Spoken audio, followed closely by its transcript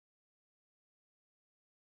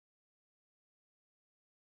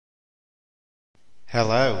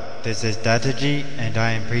Hello, this is Dattaji, and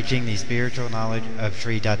I am preaching the spiritual knowledge of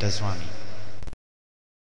Sri Dattaswami.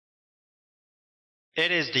 It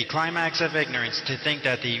is the climax of ignorance to think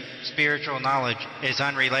that the spiritual knowledge is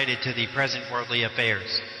unrelated to the present worldly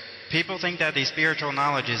affairs. People think that the spiritual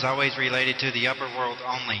knowledge is always related to the upper world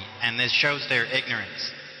only, and this shows their ignorance.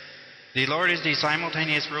 The Lord is the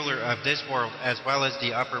simultaneous ruler of this world as well as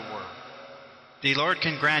the upper world. The Lord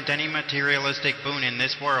can grant any materialistic boon in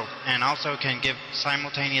this world and also can give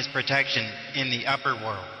simultaneous protection in the upper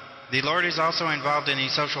world. The Lord is also involved in the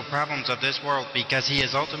social problems of this world because He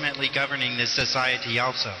is ultimately governing this society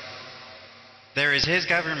also. There is His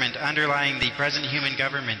government underlying the present human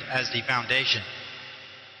government as the foundation.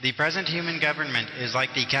 The present human government is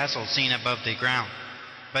like the castle seen above the ground,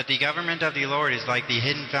 but the government of the Lord is like the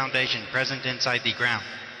hidden foundation present inside the ground.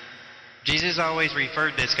 Jesus always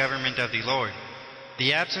referred this government of the Lord.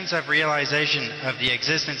 The absence of realization of the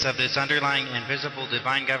existence of this underlying invisible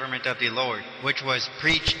divine government of the Lord, which was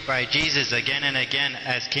preached by Jesus again and again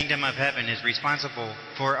as Kingdom of Heaven, is responsible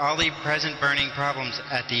for all the present burning problems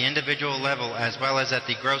at the individual level as well as at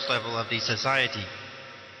the gross level of the society.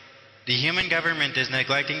 The human government is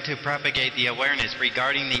neglecting to propagate the awareness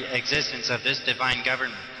regarding the existence of this divine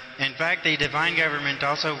government. In fact, the divine government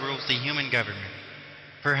also rules the human government.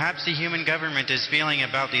 Perhaps the human government is feeling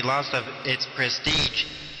about the loss of its prestige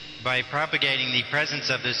by propagating the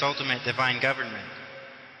presence of this ultimate divine government.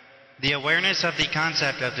 The awareness of the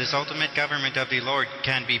concept of this ultimate government of the Lord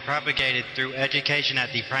can be propagated through education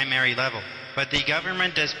at the primary level, but the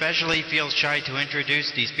government especially feels shy to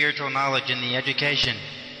introduce the spiritual knowledge in the education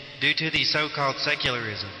due to the so-called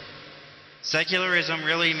secularism. Secularism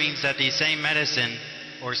really means that the same medicine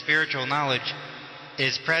or spiritual knowledge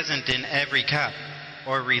is present in every cup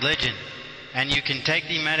or religion, and you can take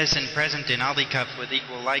the medicine present in all the cups with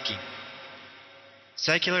equal liking.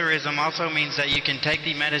 Secularism also means that you can take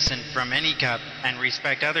the medicine from any cup and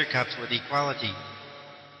respect other cups with equality.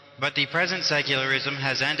 But the present secularism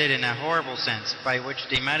has ended in a horrible sense by which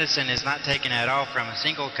the medicine is not taken at all from a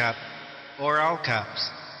single cup or all cups.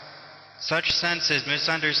 Such sense is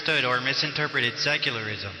misunderstood or misinterpreted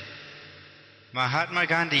secularism. Mahatma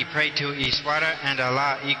Gandhi prayed to Ishwara and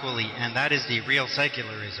Allah equally, and that is the real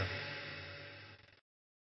secularism.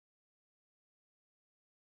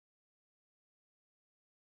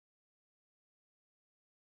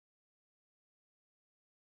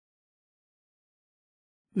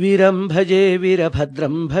 वीरं भजे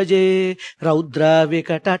वीरभद्रं भजे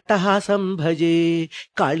रौद्राविकटाट्टहासं भजे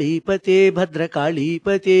कालीपते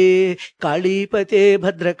भद्रकालीपते कालीपते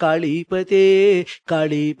भद्रकालीपते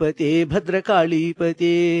कालीपते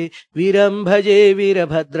भद्रकालीपते वीरं भजे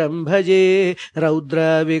वीरभद्रं भजे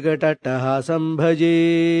रौद्राविकटाट्टहासं भजे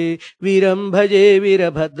वीरं भजे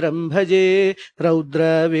वीरभद्रं भजे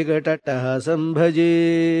रौद्राविकटाट्टहासं भजे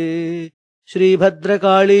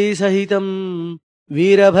श्रीभद्रकाली सहितं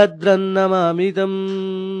वीरभद्रं नमामितं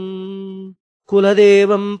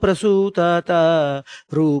कुलदेवं प्रसूताता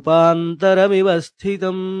रूपान्तरमिव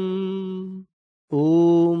स्थितम्।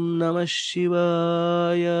 ॐ नमः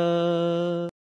शिवाय।